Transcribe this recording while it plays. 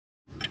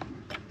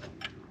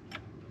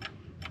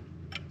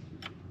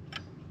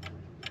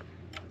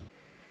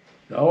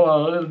Oh,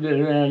 a little bit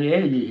around the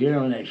edges here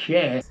on that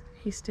shaft.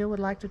 He still would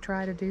like to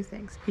try to do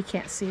things. He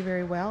can't see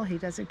very well. He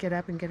doesn't get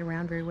up and get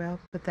around very well.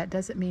 But that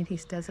doesn't mean he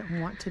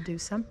doesn't want to do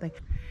something.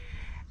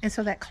 And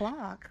so that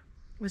clock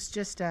was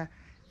just a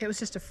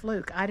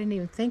fluke. I didn't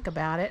even think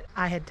about it.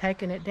 I had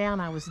taken it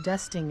down. I was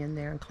dusting in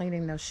there and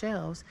cleaning those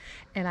shelves.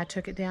 And I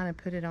took it down and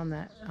put it on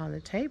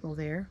the table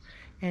there.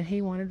 And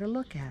he wanted to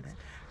look at it.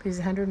 He's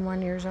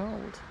 101 years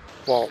old.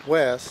 Walt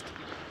West,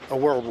 a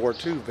World War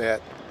II vet,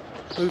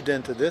 moved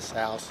into this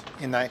house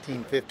in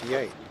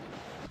 1958.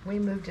 We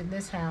moved in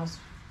this house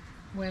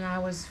when I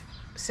was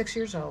 6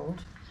 years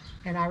old,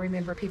 and I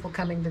remember people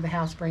coming to the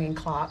house bringing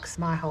clocks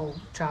my whole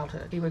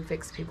childhood. He would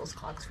fix people's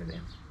clocks for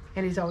them,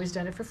 and he's always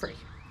done it for free.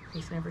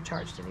 He's never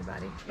charged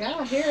anybody. Yeah,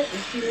 I hear it.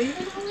 Is she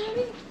leaving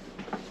already?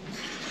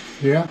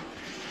 Yeah.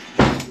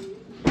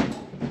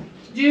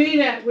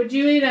 Would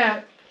you eat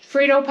a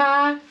Frito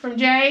pie from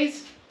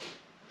Jay's?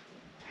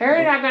 Harry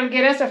and I are going to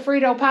get us a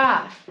Frito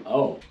pie.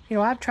 Oh. You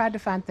know, I've tried to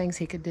find things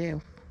he could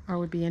do or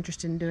would be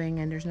interested in doing,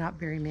 and there's not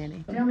very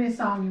many. Tell me a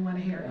song you want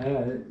to hear.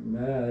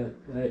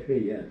 Let's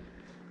see.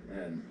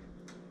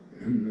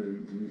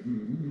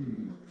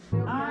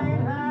 I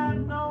ain't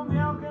had no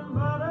milk and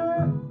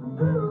butter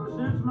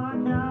since my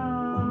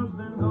cow's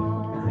been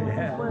gone.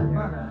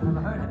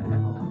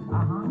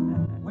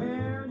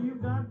 Well, you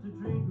got to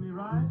treat me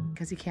right.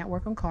 Because he can't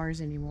work on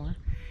cars anymore.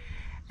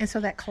 And so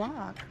that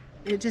clock,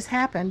 it just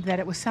happened that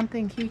it was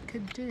something he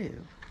could do.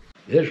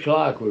 This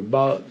clock was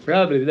bought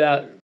probably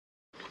about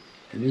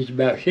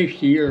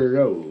 60 years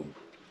old.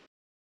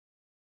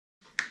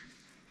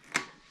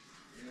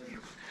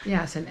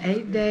 Yeah, it's an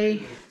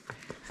 8-day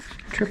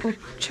triple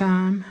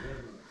chime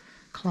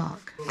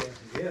clock.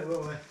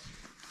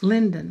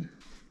 Linden.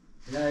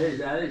 Now,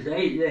 this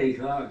 8-day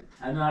clock.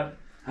 I'm not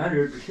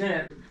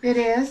 100%. It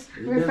is.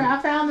 I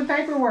found the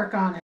paperwork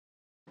on it.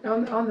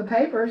 On the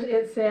papers,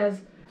 it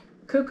says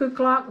Cuckoo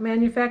Clock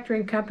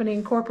Manufacturing Company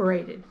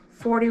Incorporated,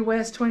 40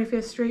 West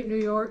 25th Street, New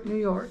York, New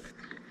York.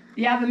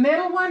 Yeah, the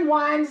middle one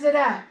winds it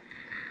up,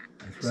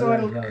 so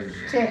it'll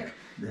tick.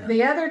 Yeah.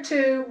 The other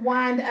two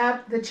wind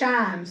up the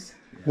chimes.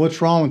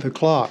 What's wrong with the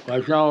clock?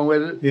 What's wrong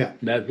with it? Yeah.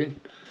 Nothing.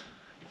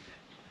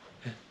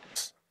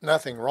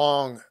 Nothing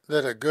wrong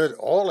that a good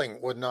oiling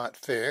would not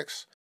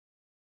fix.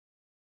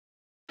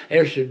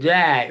 It's a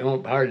dye, it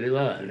won't hardly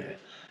run.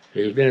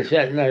 It's been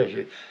sitting there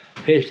for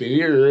 50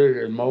 years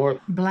or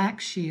more.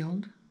 Black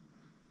Shield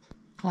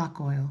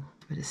clock oil.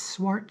 It is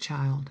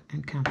Swartchild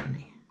and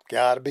Company.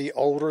 Gotta be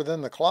older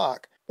than the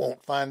clock.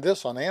 Won't find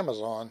this on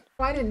Amazon.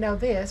 I didn't know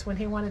this. When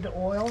he wanted to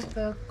oil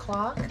the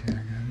clock,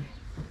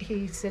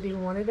 he said he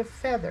wanted a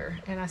feather.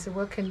 And I said,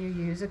 well, can you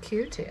use a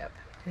Q-tip?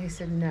 And he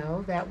said,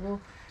 no,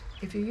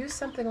 if you use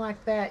something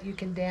like that, you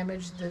can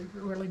damage the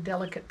really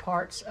delicate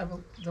parts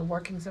of the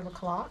workings of a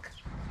clock.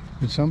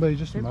 Did somebody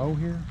just mow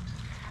here?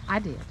 I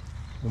did.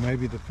 Well,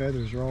 maybe the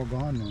feathers are all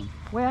gone then.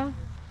 Well,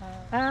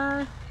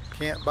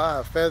 Can't buy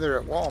a feather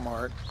at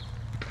Walmart.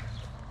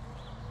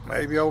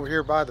 Maybe over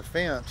here by the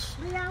fence.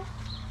 Leo,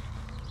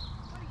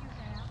 what do you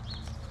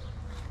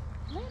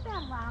have? Leave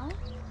that alone.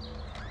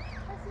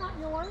 That's not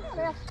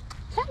yours.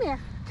 Come here.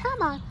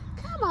 Come on.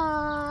 Come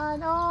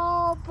on.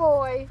 Oh,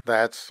 boy.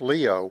 That's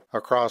Leo, a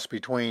cross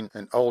between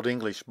an Old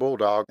English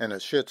Bulldog and a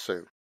Shih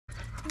Tzu.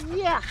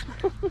 Yeah.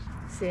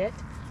 sit,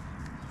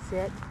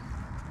 sit,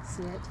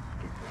 sit.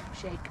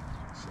 Shake, shake.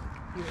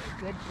 You're a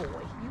good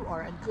boy. You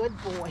are a good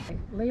boy.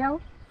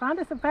 Leo, find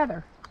us a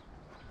feather.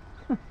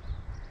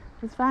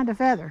 Let's find a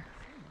feather.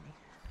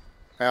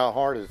 How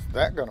hard is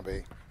that going to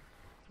be?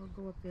 We'll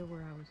go up there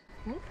where I was.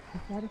 Oh,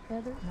 is that a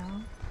feather?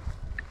 No.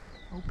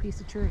 Old piece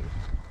of tree.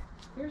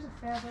 Here's a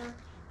feather.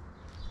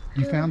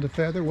 You found a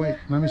feather? Wait,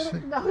 let me see.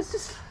 No, it's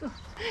just a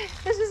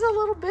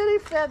little bitty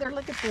feather.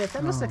 Look at this.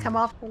 That must have come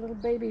off a little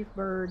baby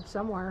bird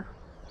somewhere.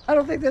 I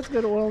don't think that's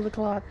going to oil the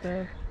clock,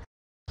 though.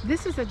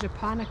 This is a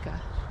japonica.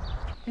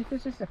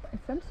 It's just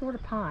it's some sort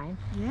of pine.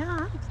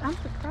 Yeah, I'm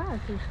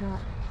surprised there's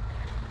not.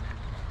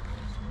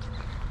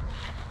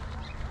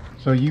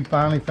 So you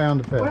finally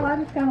found a feather? Well, I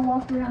just kind of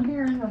walked around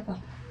here and I thought,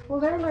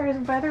 well, there's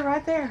a feather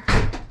right there.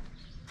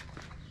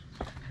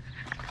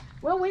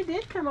 Well, we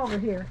did come over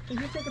here. Did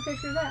you take a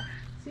picture of that?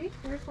 See,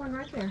 there's one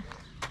right there.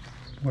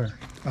 Where?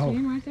 Oh. See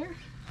him right there?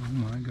 Oh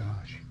my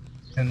gosh.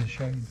 In the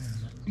shade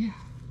there. Yeah.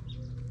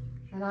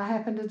 And I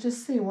happened to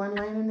just see one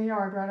laying in the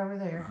yard right over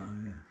there. Oh,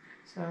 yeah.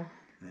 So,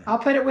 yeah. I'll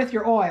put it with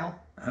your oil.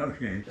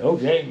 Okay.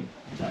 Okay.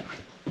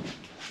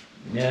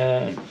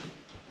 Now,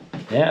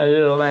 a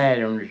little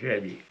light on the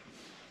subject.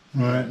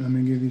 All right, let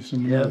me give you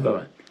some. Yeah,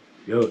 boy.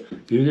 You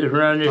just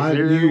run this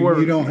through the work.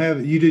 You don't have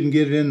it. You didn't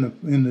get it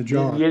in the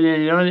jar. You get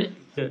it on it?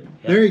 Yeah.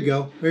 There you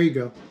go. There you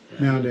go.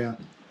 Now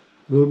down.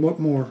 A little bit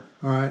more.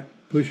 All right.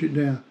 Push it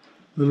down.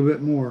 A little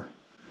bit more.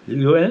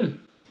 You go in?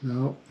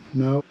 No.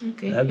 No.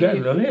 Okay. I've got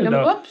the lid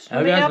off. Whoops.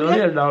 I've got the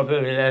lid off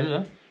of it,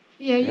 hasn't I?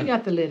 Yeah, you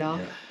got the lid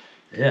off.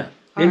 Yeah.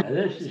 Right.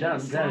 This is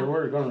something trying to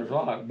work on the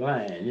clock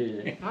blind,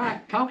 isn't it? All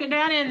right, poke it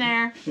down in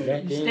there.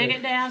 Stick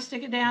it down,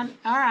 stick it down.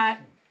 All right,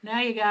 now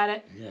you got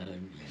it. Yeah.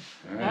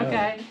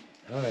 Okay.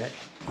 All right.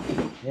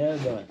 Yeah,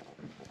 boy.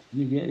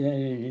 You get that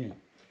in here.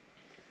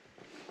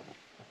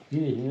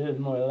 Give me a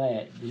little more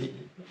light.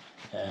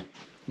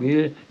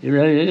 You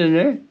ready in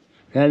there?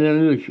 Got a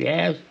little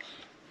shaft?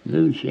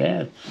 Little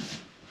shaft.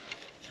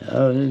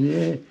 All in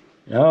there.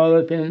 All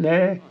up in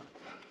there.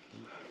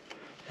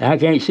 I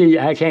can't see,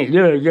 I can't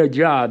do a good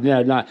job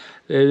now.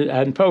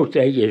 I'm supposed to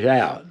take this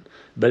out,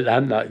 but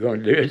I'm not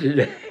going to do it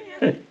today.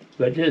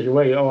 But this is the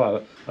way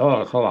all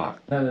clock.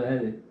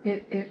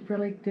 It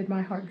really did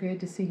my heart good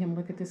to see him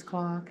look at this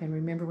clock and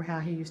remember how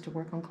he used to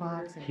work on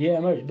clocks. Yeah,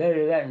 much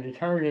better that than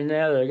turning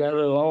now. They got a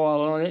little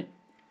oil on it.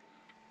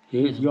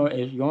 See, it's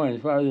going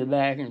farther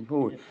back and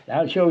forth.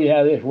 I'll show you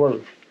how this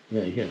works.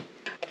 Yeah.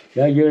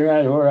 Gotta get it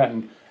right where I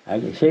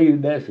can see the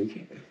best I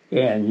can.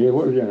 It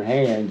works in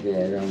hands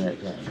on that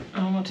thing.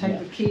 I'm gonna take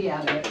the key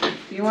out of it.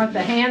 You want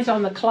the hands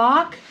on the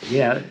clock?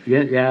 Yeah.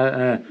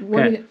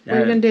 What are you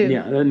gonna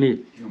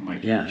do?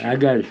 Yeah, I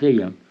gotta see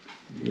them.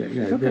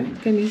 Okay,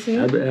 can you see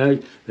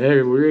it?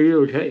 They're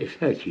real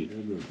touchy.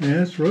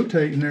 Yeah, it's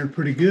rotating there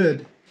pretty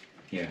good.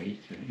 Yeah,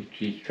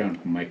 he's trying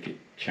to make it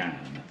chime,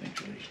 I think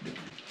is what he's doing.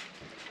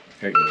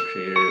 There you go,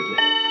 see, there's it.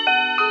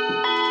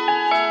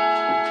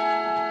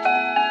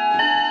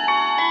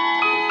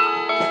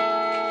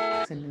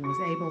 And then was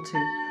able to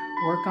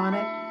work on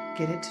it,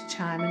 get it to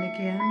chiming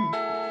again.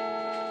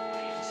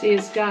 See,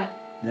 it's got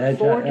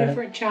four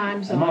different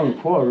chimes I'm on on it.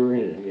 a quarter,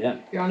 is it? Yeah.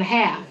 You're on a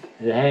half.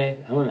 The half?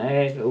 I'm on a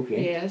half?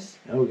 Okay. Yes.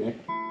 Okay.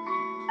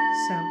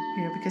 So,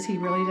 because he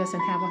really doesn't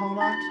have a whole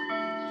lot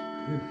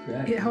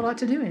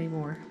to do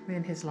anymore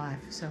in his life.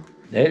 So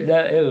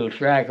It'll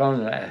strike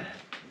on the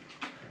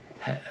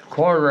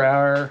quarter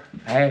hour,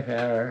 half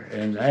hour,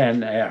 and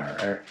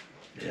hour.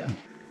 Yeah.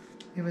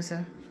 it was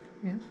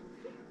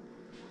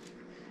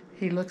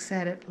he looks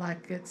at it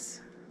like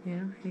it's, he.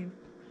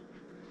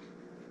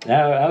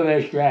 Now I'll let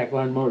it strike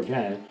one more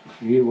time.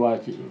 You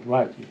watch it.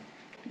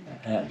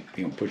 You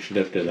gonna push it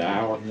up to the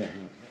hour? Yeah.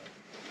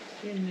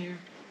 In there.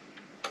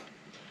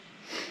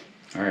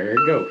 All right, here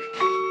it goes.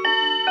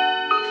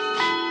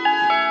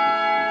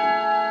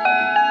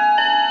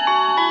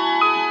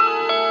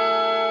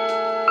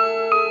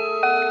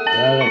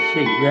 Well, let's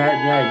see,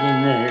 that's in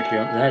there, that's in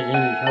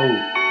this hole.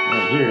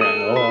 Right here, I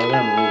know all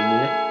them a little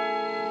bit.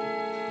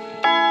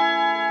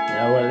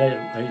 Now, well, let it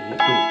go.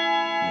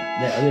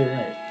 Now, look at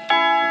that.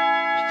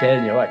 It's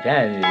telling you what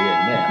time it is now.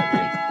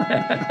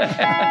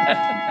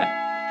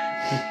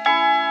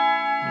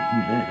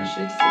 It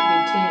should be 10.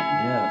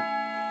 Yeah.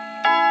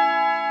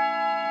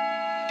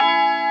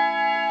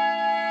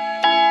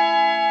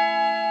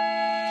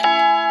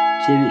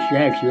 See the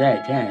strikes at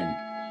that time.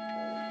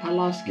 I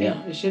lost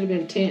count. It should have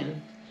been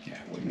 10. Yeah,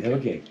 wouldn't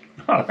Okay.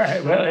 All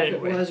right, well, If it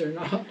anyway. was or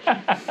not.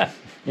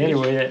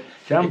 Anyway,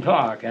 some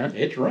clock, huh?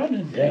 it's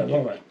running. Yeah,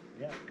 boy.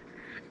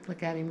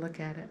 Look at him, look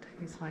at it.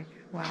 He's like,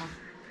 wow.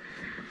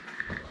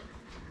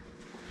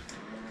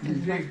 He's a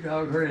big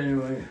dog her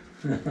anyway.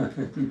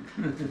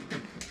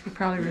 He's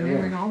probably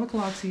remembering all the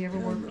clocks he ever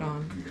worked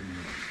on.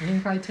 And he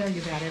can probably tell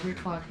you about every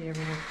clock he ever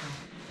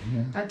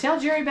worked on. Tell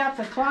Jerry about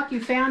the clock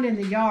you found in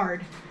the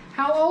yard.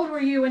 How old were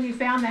you when you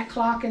found that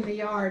clock in the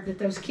yard that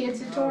those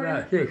kids had torn?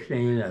 About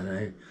 16, I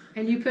think.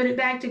 And you put it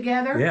back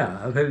together? Yeah,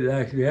 I put it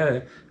back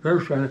together.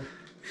 First one,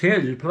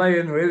 kids were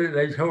playing with it.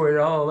 They tore it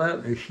all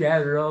up and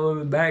scattered all over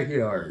the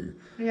backyard.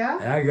 Yeah?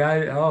 And I got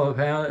it all,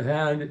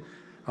 found it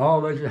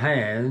all but the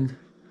hands.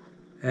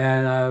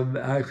 And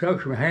I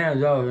took some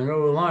hands off an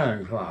old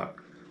iron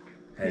clock.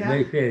 And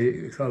they fit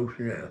it close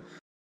enough.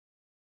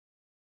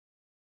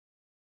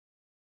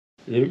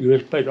 You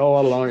just put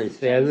oil on his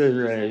feathers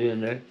and right in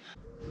there.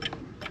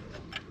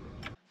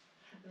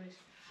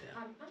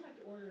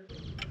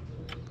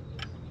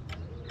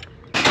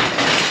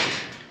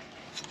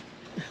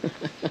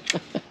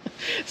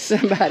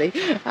 Somebody,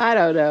 I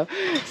don't know.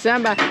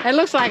 Somebody, it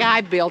looks like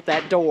I built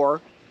that door.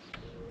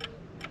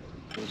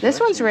 This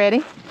one's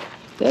ready.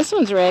 This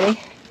one's ready.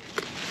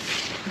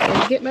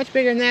 When you get much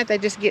bigger than that, they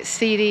just get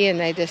seedy and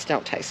they just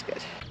don't taste good.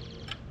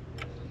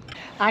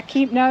 I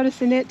keep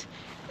noticing it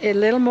a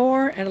little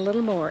more and a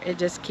little more. It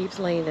just keeps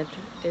leaning.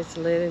 It's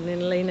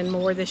leaning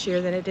more this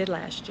year than it did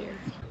last year.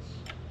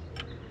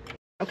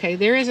 Okay,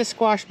 there is a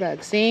squash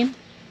bug. See?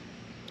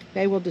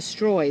 They will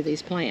destroy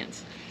these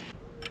plants.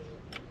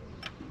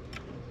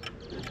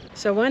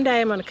 So one day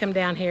I'm going to come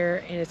down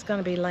here and it's going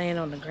to be laying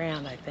on the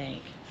ground, I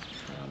think.